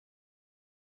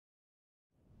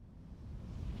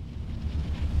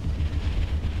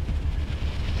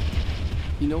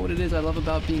know what it is I love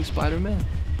about being Spider-Man?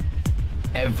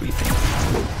 Everything.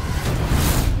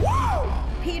 Woo!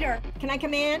 Peter, can I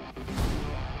come in?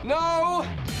 No!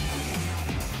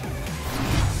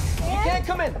 You can't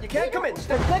come in. You can't come in.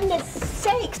 For goodness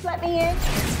sakes, let me in.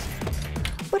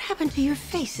 What happened to your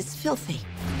face? It's filthy.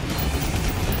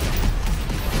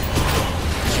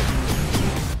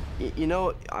 You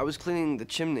know, I was cleaning the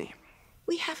chimney.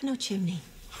 We have no chimney.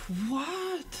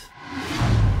 What?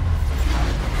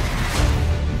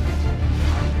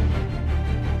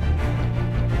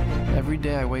 Every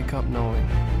day I wake up knowing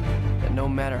that no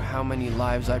matter how many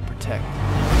lives I protect,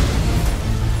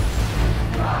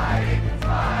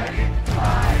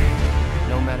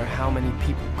 no matter how many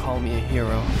people call me a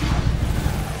hero,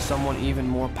 someone even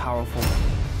more powerful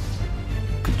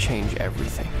could change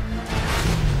everything.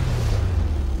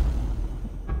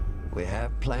 We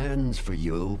have plans for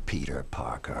you, Peter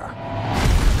Parker.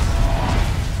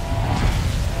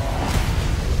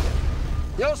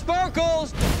 Yo,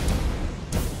 Sparkles!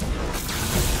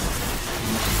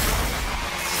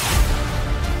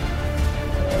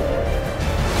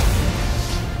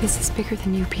 This is bigger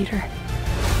than you, Peter.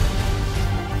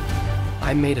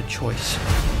 I made a choice.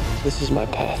 This is my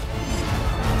path.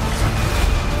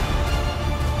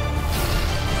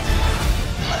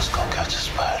 Let's go catch a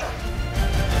spider.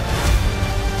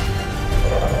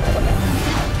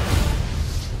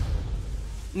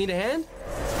 Need a hand?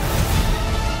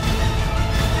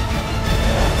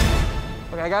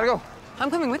 Okay, I gotta go. I'm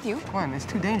coming with you. Come on, it's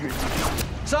too dangerous.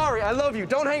 Sorry, I love you.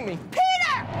 Don't hate me.